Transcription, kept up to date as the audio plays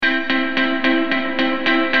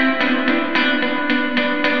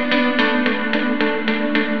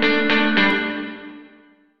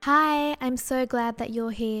So glad that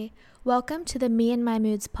you're here. Welcome to the Me and My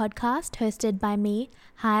Moods podcast hosted by me.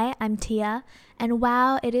 Hi, I'm Tia, and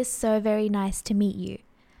wow, it is so very nice to meet you.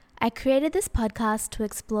 I created this podcast to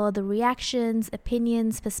explore the reactions,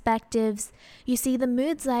 opinions, perspectives. You see the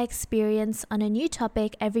moods I experience on a new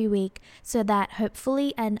topic every week so that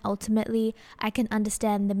hopefully and ultimately I can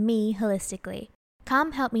understand the me holistically.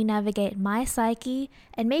 Come help me navigate my psyche,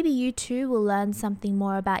 and maybe you too will learn something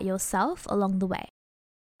more about yourself along the way.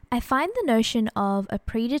 I find the notion of a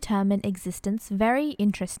predetermined existence very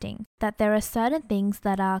interesting, that there are certain things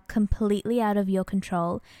that are completely out of your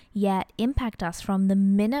control, yet impact us from the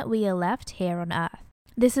minute we are left here on Earth.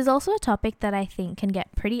 This is also a topic that I think can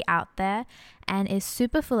get pretty out there and is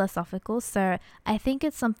super philosophical, so I think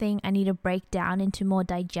it's something I need to break down into more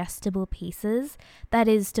digestible pieces, that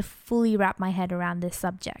is to fully wrap my head around this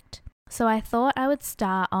subject. So I thought I would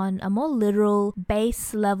start on a more literal,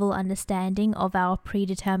 base level understanding of our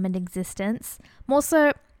predetermined existence, more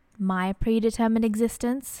so my predetermined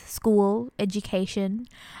existence, school, education.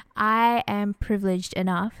 I am privileged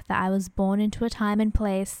enough that I was born into a time and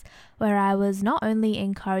place where I was not only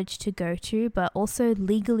encouraged to go to, but also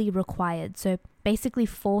legally required, so basically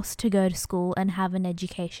forced to go to school and have an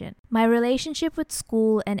education. My relationship with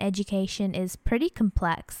school and education is pretty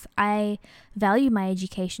complex. I value my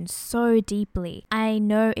education so deeply. I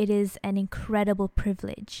know it is an incredible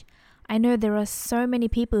privilege. I know there are so many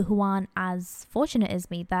people who aren't as fortunate as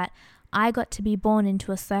me, that I got to be born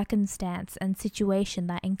into a circumstance and situation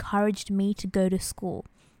that encouraged me to go to school.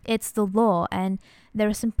 It's the law, and there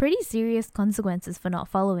are some pretty serious consequences for not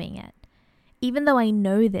following it. Even though I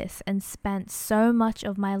know this and spent so much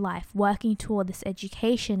of my life working toward this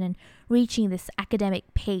education and reaching this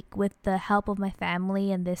academic peak with the help of my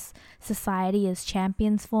family and this society as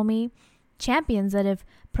champions for me, champions that have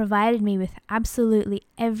provided me with absolutely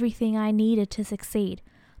everything I needed to succeed.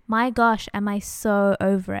 My gosh, am I so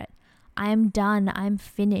over it. I'm done. I'm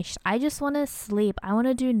finished. I just want to sleep. I want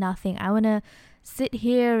to do nothing. I want to sit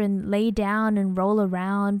here and lay down and roll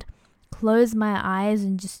around, close my eyes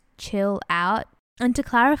and just chill out. And to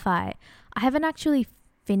clarify, I haven't actually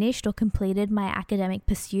finished or completed my academic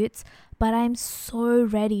pursuits, but I'm so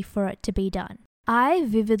ready for it to be done. I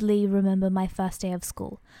vividly remember my first day of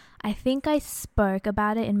school. I think I spoke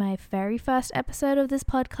about it in my very first episode of this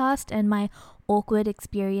podcast and my awkward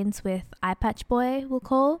experience with Eye Patch Boy, we'll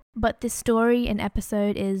call. But this story and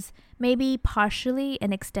episode is maybe partially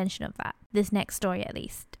an extension of that, this next story at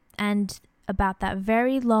least, and about that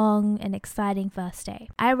very long and exciting first day.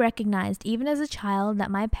 I recognized even as a child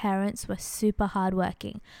that my parents were super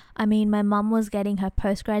hardworking. I mean, my mum was getting her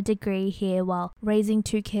postgrad degree here while raising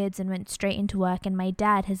 2 kids and went straight into work, and my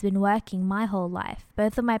dad has been working my whole life.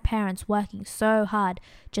 Both of my parents working so hard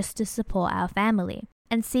just to support our family.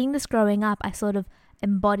 And seeing this growing up, I sort of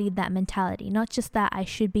embodied that mentality. Not just that I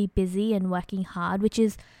should be busy and working hard, which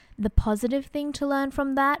is the positive thing to learn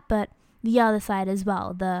from that, but the other side as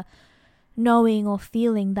well, the knowing or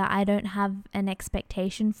feeling that I don't have an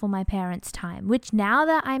expectation for my parents' time, which now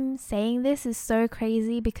that I'm saying this is so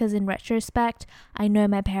crazy, because in retrospect, I know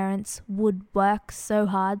my parents would work so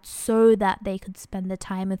hard so that they could spend the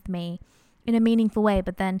time with me in a meaningful way,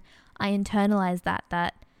 but then I internalized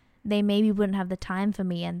that they maybe wouldn't have the time for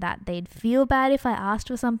me and that they'd feel bad if I asked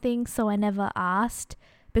for something, so I never asked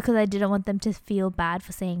because I didn't want them to feel bad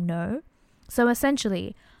for saying no. So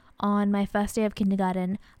essentially, on my first day of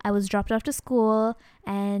kindergarten, I was dropped off to school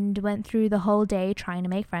and went through the whole day trying to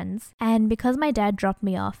make friends. And because my dad dropped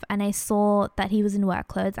me off and I saw that he was in work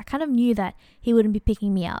clothes, I kind of knew that he wouldn't be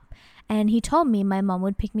picking me up. And he told me my mom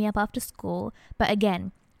would pick me up after school. But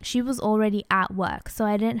again, she was already at work, so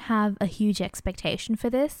I didn't have a huge expectation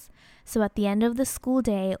for this. So at the end of the school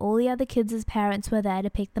day, all the other kids' parents were there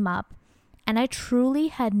to pick them up. And I truly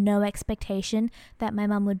had no expectation that my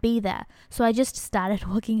mum would be there. So I just started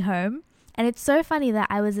walking home. And it's so funny that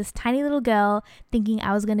I was this tiny little girl thinking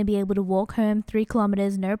I was going to be able to walk home 3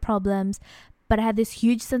 kilometers, no problems. But I had this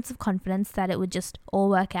huge sense of confidence that it would just all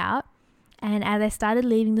work out. And as I started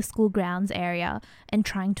leaving the school grounds area and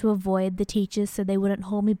trying to avoid the teachers so they wouldn't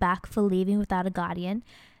hold me back for leaving without a guardian,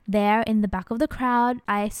 there in the back of the crowd,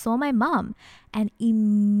 I saw my mum, and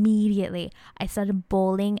immediately I started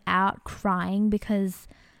bawling out, crying, because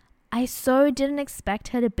I so didn't expect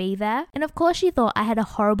her to be there. And of course she thought I had a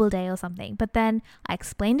horrible day or something, but then I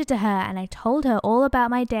explained it to her and I told her all about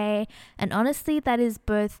my day, and honestly that is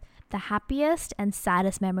both the happiest and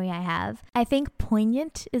saddest memory I have. I think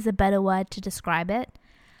poignant is a better word to describe it.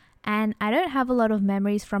 And I don't have a lot of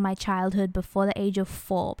memories from my childhood before the age of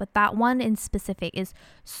 4, but that one in specific is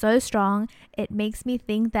so strong. It makes me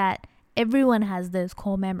think that everyone has those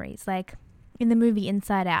core memories. Like, in the movie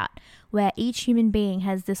Inside Out, where each human being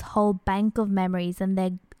has this whole bank of memories and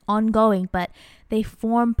they're ongoing, but they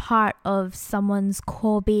form part of someone's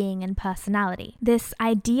core being and personality. This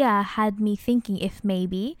idea had me thinking if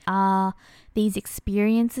maybe these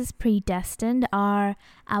experiences predestined? Are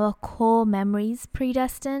our core memories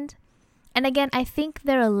predestined? And again, I think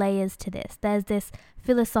there are layers to this. There's this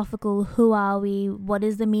philosophical, who are we? What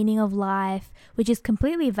is the meaning of life? Which is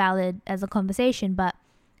completely valid as a conversation, but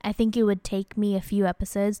I think it would take me a few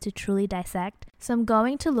episodes to truly dissect. So I'm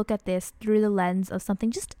going to look at this through the lens of something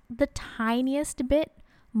just the tiniest bit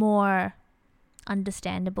more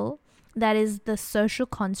understandable. That is the social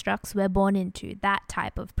constructs we're born into, that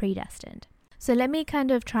type of predestined. So let me kind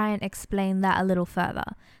of try and explain that a little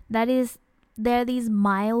further. That is, there are these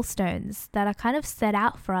milestones that are kind of set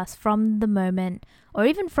out for us from the moment or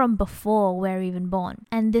even from before we're even born.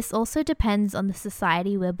 And this also depends on the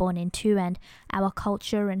society we're born into and our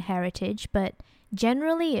culture and heritage, but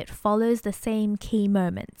generally it follows the same key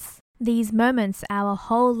moments. These moments our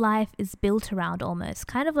whole life is built around almost,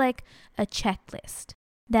 kind of like a checklist.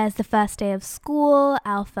 There's the first day of school,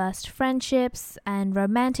 our first friendships and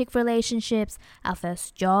romantic relationships, our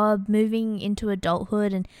first job, moving into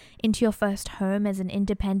adulthood and into your first home as an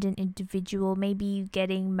independent individual, maybe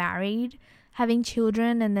getting married, having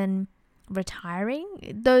children, and then retiring,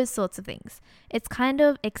 those sorts of things. It's kind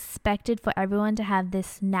of expected for everyone to have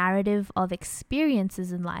this narrative of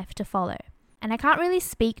experiences in life to follow. And I can't really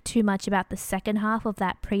speak too much about the second half of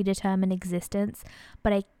that predetermined existence,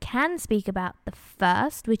 but I can speak about the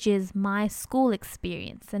first, which is my school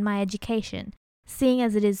experience and my education, seeing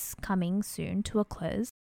as it is coming soon to a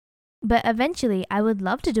close. But eventually, I would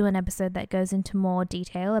love to do an episode that goes into more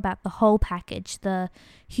detail about the whole package, the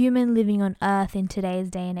human living on Earth in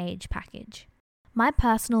today's day and age package. My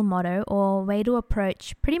personal motto or way to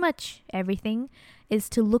approach pretty much everything is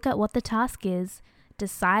to look at what the task is,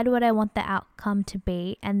 decide what I want the outcome to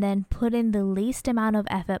be, and then put in the least amount of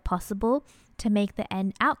effort possible to make the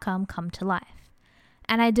end outcome come to life.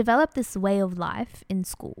 And I developed this way of life in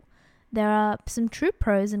school. There are some true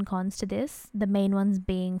pros and cons to this, the main ones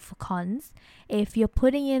being for cons. If you're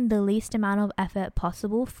putting in the least amount of effort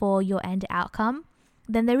possible for your end outcome,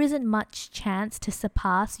 then there isn't much chance to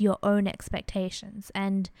surpass your own expectations.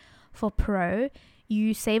 And for pro,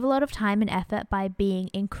 you save a lot of time and effort by being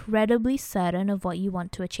incredibly certain of what you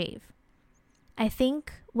want to achieve. I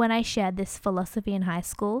think when I shared this philosophy in high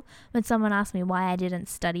school, when someone asked me why I didn't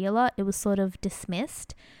study a lot, it was sort of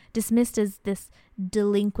dismissed as this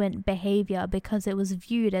delinquent behavior because it was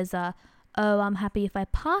viewed as I'm happy if I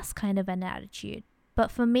pass kind of an attitude. But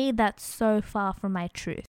for me, that's so far from my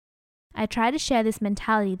truth. I try to share this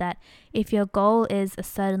mentality that if your goal is a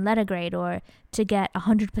certain letter grade or to get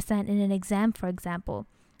 100% in an exam, for example,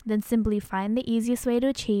 then simply find the easiest way to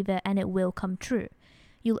achieve it and it will come true.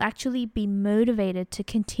 You'll actually be motivated to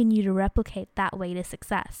continue to replicate that way to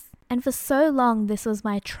success. And for so long, this was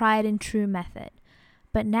my tried and true method.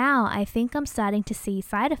 But now I think I'm starting to see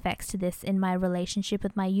side effects to this in my relationship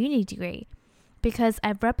with my uni degree because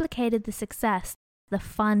I've replicated the success, the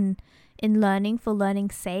fun in learning for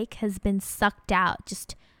learning's sake has been sucked out,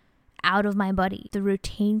 just out of my body. The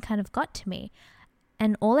routine kind of got to me.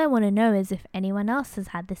 And all I want to know is if anyone else has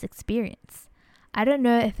had this experience. I don't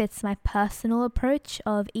know if it's my personal approach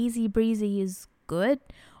of easy breezy is good,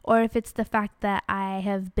 or if it's the fact that I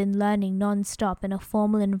have been learning non-stop in a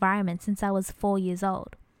formal environment since I was 4 years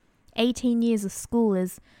old. 18 years of school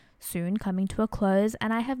is soon coming to a close,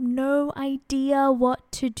 and I have no idea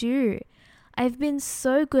what to do. I've been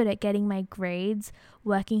so good at getting my grades,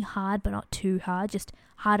 working hard but not too hard, just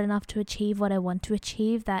hard enough to achieve what I want to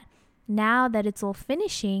achieve, that now that it's all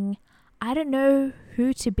finishing, I don't know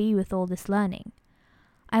who to be with all this learning.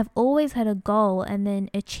 I've always had a goal and then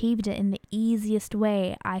achieved it in the easiest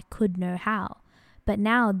way I could know how. But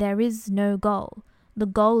now there is no goal. The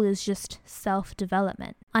goal is just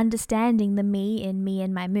self-development. Understanding the me in me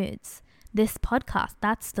and my moods. This podcast,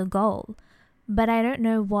 that's the goal. But I don't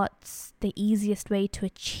know what's the easiest way to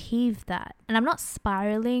achieve that. And I'm not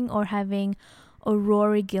spiraling or having a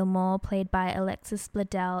Rory Gilmore played by Alexis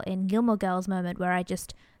Bledel in Gilmore Girls moment where I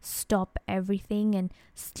just stop everything and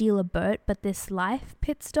steal a boat. But this life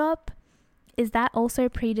pit stop, is that also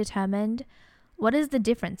predetermined? What is the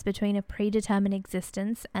difference between a predetermined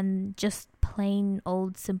existence and just plain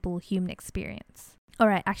old simple human experience?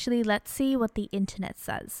 Alright, actually let's see what the internet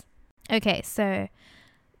says. Okay, so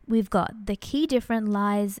we've got the key difference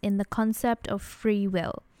lies in the concept of free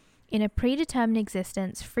will. In a predetermined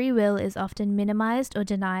existence, free will is often minimized or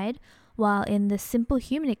denied, while in the simple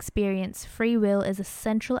human experience, free will is a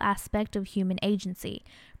central aspect of human agency.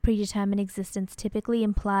 Predetermined existence typically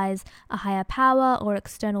implies a higher power or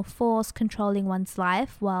external force controlling one's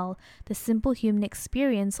life, while the simple human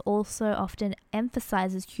experience also often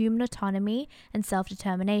emphasizes human autonomy and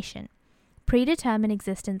self-determination. Predetermined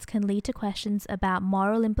existence can lead to questions about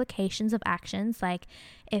moral implications of actions, like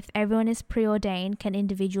if everyone is preordained, can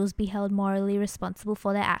individuals be held morally responsible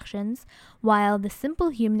for their actions? While the simple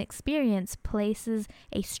human experience places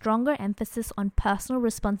a stronger emphasis on personal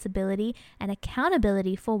responsibility and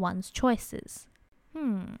accountability for one's choices.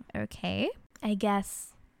 Okay. I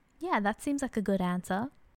guess, yeah, that seems like a good answer.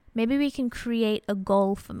 Maybe we can create a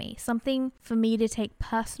goal for me, something for me to take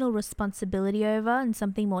personal responsibility over and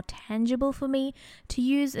something more tangible for me to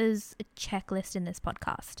use as a checklist in this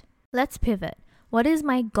podcast. Let's pivot. What is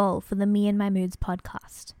my goal for the Me and My Moods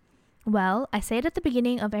podcast? Well, I say it at the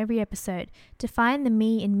beginning of every episode, to find the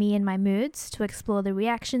me in me and my moods, to explore the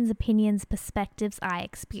reactions, opinions, perspectives I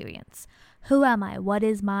experience. Who am I? What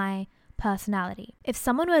is my personality? If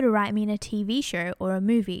someone were to write me in a TV show or a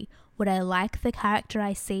movie, would I like the character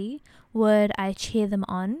I see? Would I cheer them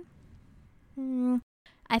on?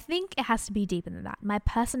 I think it has to be deeper than that. My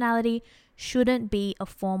personality shouldn't be a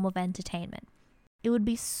form of entertainment. It would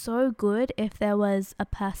be so good if there was a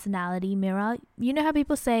personality mirror. You know how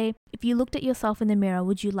people say, if you looked at yourself in the mirror,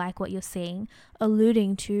 would you like what you're seeing?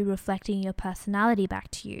 Alluding to reflecting your personality back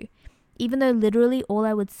to you. Even though literally all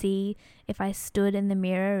I would see if I stood in the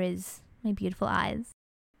mirror is my beautiful eyes.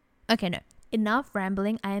 Okay, no. Enough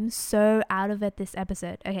rambling. I am so out of it this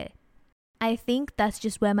episode. Okay. I think that's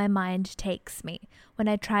just where my mind takes me. When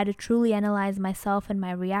I try to truly analyze myself and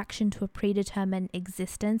my reaction to a predetermined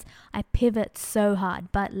existence, I pivot so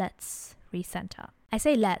hard, but let's recenter. I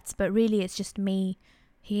say let's, but really it's just me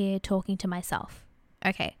here talking to myself.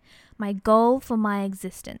 Okay. My goal for my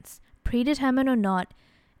existence, predetermined or not,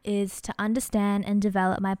 is to understand and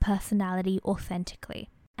develop my personality authentically.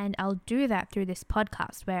 And I'll do that through this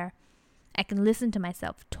podcast where I can listen to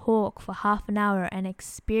myself talk for half an hour and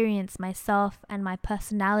experience myself and my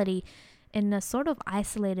personality in a sort of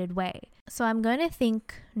isolated way. So I'm going to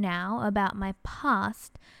think now about my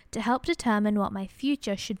past to help determine what my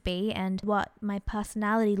future should be and what my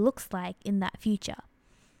personality looks like in that future.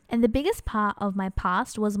 And the biggest part of my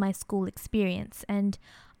past was my school experience, and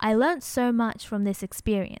I learned so much from this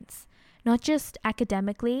experience, not just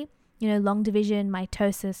academically, long division,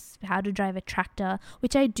 mitosis, how to drive a tractor,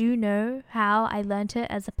 which I do know how I learned it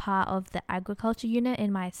as a part of the agriculture unit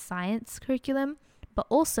in my science curriculum, but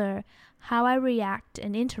also how I react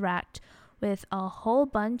and interact with a whole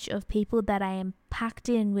bunch of people that I am packed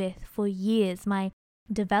in with for years, my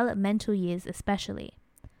developmental years especially.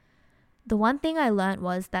 The one thing I learned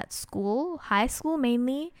was that school, high school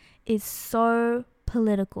mainly, is so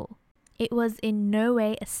political. It was in no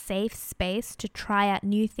way a safe space to try out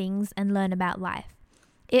new things and learn about life.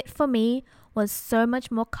 It, for me, was so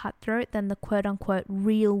much more cutthroat than the quote-unquote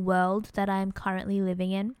real world that I am currently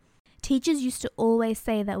living in. Teachers used to always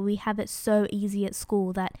say that we have it so easy at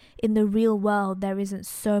school, that in the real world there isn't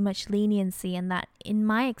so much leniency, and that, in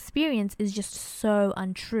my experience, is just so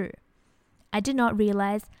untrue. I did not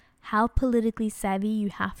realize how politically savvy you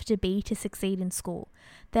have to be to succeed in school.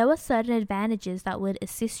 There were certain advantages that would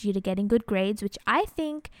assist you to getting good grades, which I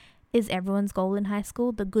think is everyone's goal in high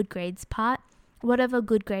school, the good grades part. Whatever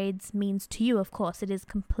good grades means to you, of course, it is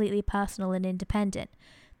completely personal and independent.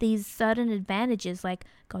 These certain advantages, like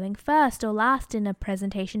going first or last in a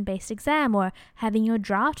presentation-based exam, or having your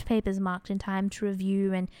draft papers marked in time to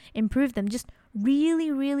review and improve them, just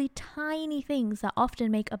really, really tiny things that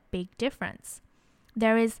often make a big difference.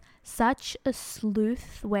 There is such a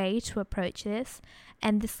sleuth way to approach this,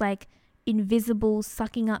 and this invisible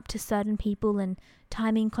sucking up to certain people and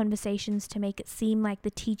timing conversations to make it seem like the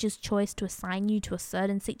teacher's choice to assign you to a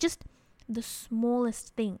certain seat, just the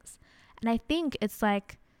smallest things. And I think it's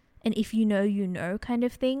like an if you know kind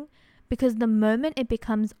of thing, because the moment it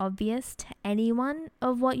becomes obvious to anyone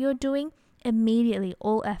of what you're doing, immediately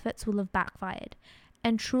all efforts will have backfired.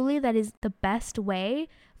 And truly that is the best way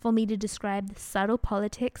for me to describe the subtle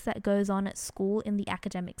politics that goes on at school in the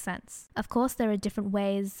academic sense. Of course, there are different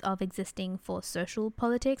ways of existing for social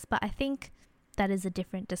politics, but I think that is a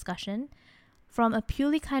different discussion. From a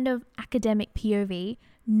purely kind of academic POV,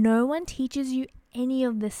 no one teaches you any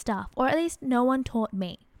of this stuff, or at least no one taught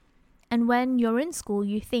me. And when you're in school,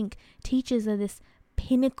 you think teachers are this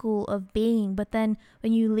pinnacle of being, but then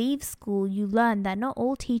when you leave school, you learn that not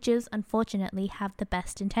all teachers, unfortunately, have the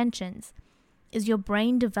best intentions. As your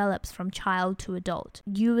brain develops from child to adult,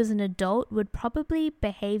 you as an adult would probably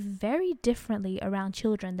behave very differently around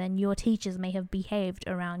children than your teachers may have behaved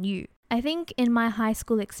around you. I think in my high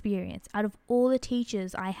school experience, out of all the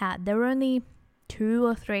teachers I had, there were only 2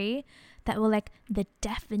 or 3 that were like the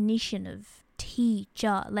definition of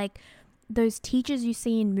teacher. Like those teachers you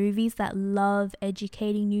see in movies that love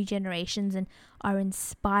educating new generations and are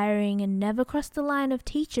inspiring and never cross the line of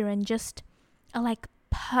teacher and just are like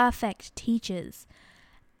perfect teachers.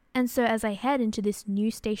 And so as I head into this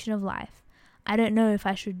new station of life, I don't know if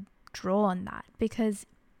I should draw on that, because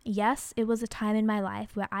yes, it was a time in my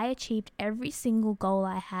life where I achieved every single goal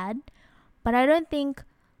I had, but I don't think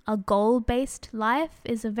a goal-based life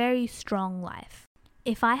is a very strong life.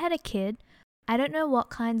 If I had a kid, I don't know what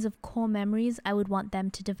kinds of core memories I would want them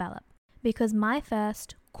to develop, because my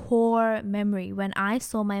first core memory when I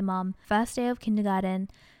saw my mom first day of kindergarten,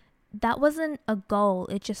 that wasn't a goal,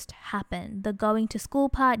 it just happened. The going to school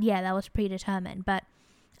part, yeah, that was predetermined, but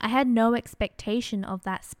I had no expectation of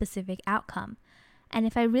that specific outcome. And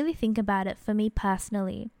if I really think about it, for me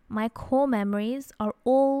personally, my core memories are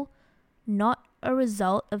all not a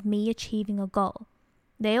result of me achieving a goal.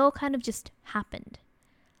 They all kind of just happened.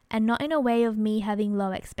 And not in a way of me having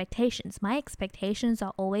low expectations. My expectations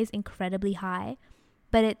are always incredibly high,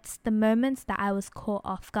 but it's the moments that I was caught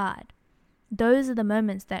off guard. Those are the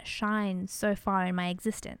moments that shine so far in my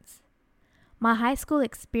existence. My high school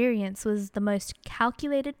experience was the most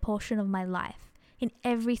calculated portion of my life in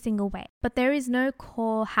every single way, but there is no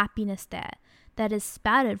core happiness there that is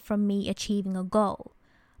spouted from me achieving a goal,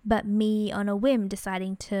 but me on a whim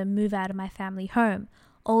deciding to move out of my family home.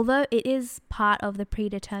 Although it is part of the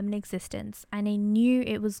predetermined existence and I knew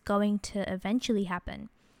it was going to eventually happen,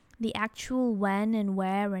 the actual when and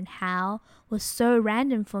where and how was so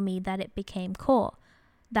random for me that it became core.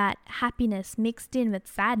 That happiness mixed in with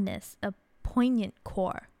sadness, a poignant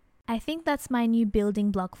core. I think that's my new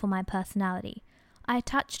building block for my personality. I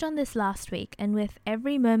touched on this last week, and with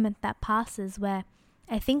every moment that passes where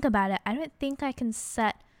I think about it, I don't think I can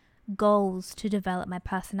set goals to develop my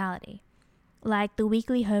personality. Like the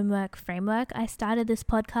weekly homework framework I started this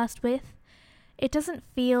podcast with, it doesn't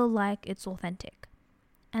feel like it's authentic.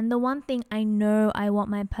 And the one thing I know I want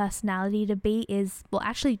my personality to be is, well,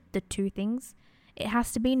 actually the 2 things. It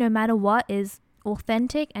has to be, no matter what, is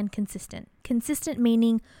authentic and consistent. Consistent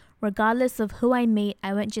meaning, regardless of who I meet,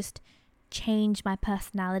 I won't just change my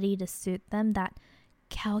personality to suit them. That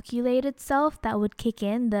calculated self that would kick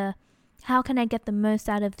in, the how can I get the most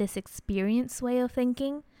out of this experience way of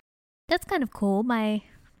thinking. That's kind of cool. My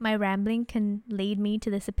rambling can lead me to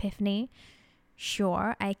this epiphany.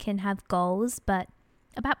 Sure, I can have goals, but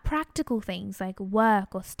about practical things like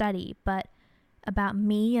work or study, but about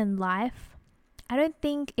me and life, I don't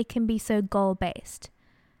think it can be so goal-based.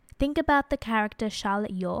 Think about the character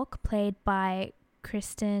Charlotte York, played by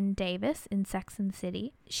Kristen Davis in Sex and the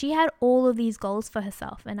City. She had all of these goals for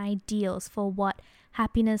herself and ideals for what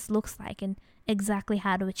happiness looks like and exactly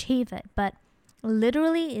how to achieve it, but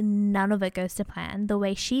literally none of it goes to plan the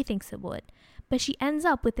way she thinks it would. But she ends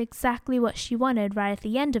up with exactly what she wanted right at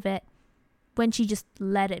the end of it, when she just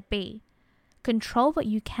let it be. Control what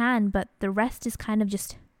you can, but the rest is kind of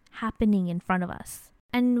just happening in front of us.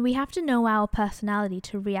 And we have to know our personality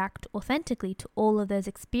to react authentically to all of those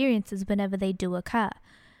experiences whenever they do occur.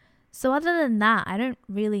 So other than that, I don't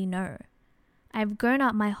really know. I've grown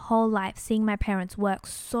up my whole life seeing my parents work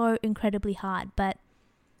so incredibly hard, but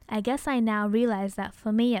I guess I now realize that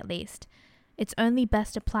for me at least, it's only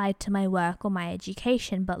best applied to my work or my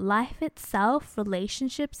education, but life itself,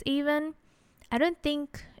 relationships even, I don't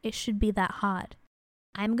think it should be that hard.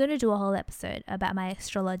 I'm going to do a whole episode about my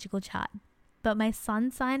astrological chart, but my sun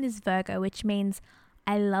sign is Virgo, which means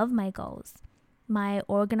I love my goals. My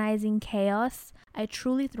organizing chaos, I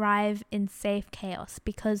truly thrive in safe chaos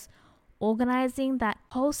because organizing that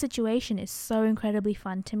whole situation is so incredibly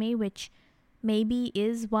fun to me, which maybe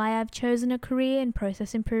is why I've chosen a career in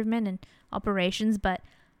process improvement and operations, but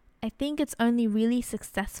I think it's only really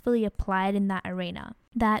successfully applied in that arena.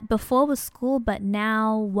 That before was school, but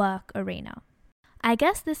now work arena. I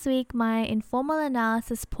guess this week my informal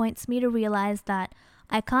analysis points me to realize that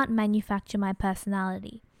I can't manufacture my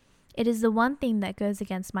personality. It is the one thing that goes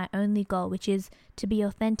against my only goal, which is to be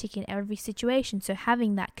authentic in every situation, so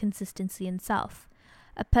having that consistency in self.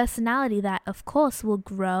 A personality that, of course, will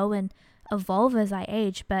grow and evolve as I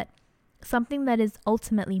age, but something that is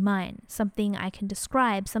ultimately mine, something I can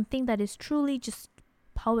describe, something that is truly just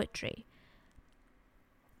poetry.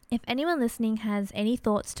 If anyone listening has any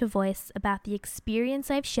thoughts to voice about the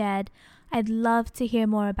experience I've shared, I'd love to hear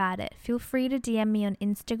more about it. Feel free to DM me on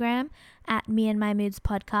Instagram at Me and My Moods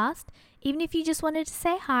Podcast. Even if you just wanted to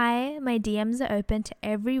say hi, my DMs are open to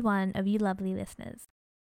every one of you lovely listeners.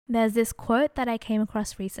 There's this quote that I came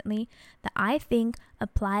across recently that I think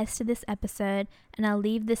applies to this episode, and I'll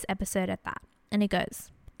leave this episode at that. And it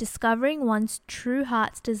goes, "Discovering one's true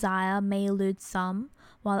heart's desire may elude some,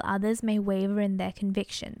 while others may waver in their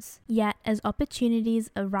convictions. Yet, as opportunities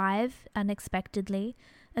arrive unexpectedly,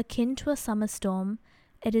 akin to a summer storm,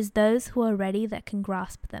 it is those who are ready that can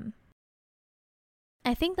grasp them."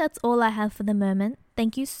 I think that's all I have for the moment.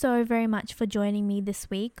 Thank you so very much for joining me this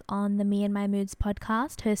week on the Me and My Moods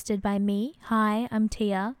podcast, hosted by me. Hi, I'm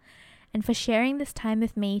Tia, and for sharing this time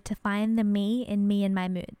with me to find the me in Me and My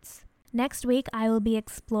Moods. Next week, I will be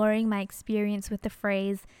exploring my experience with the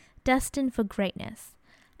phrase destined for greatness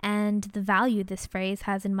and the value this phrase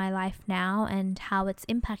has in my life now and how it's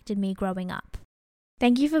impacted me growing up.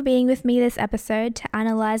 Thank you for being with me this episode to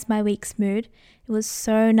analyze my week's mood. It was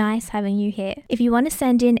so nice having you here. If you want to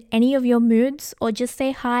send in any of your moods or just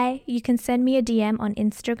say hi, you can send me a DM on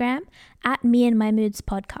Instagram at Me and My Moods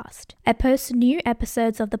Podcast. I post new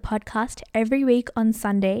episodes of the podcast every week on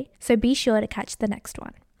Sunday, so be sure to catch the next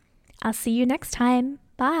one. I'll see you next time.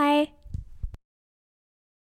 Bye.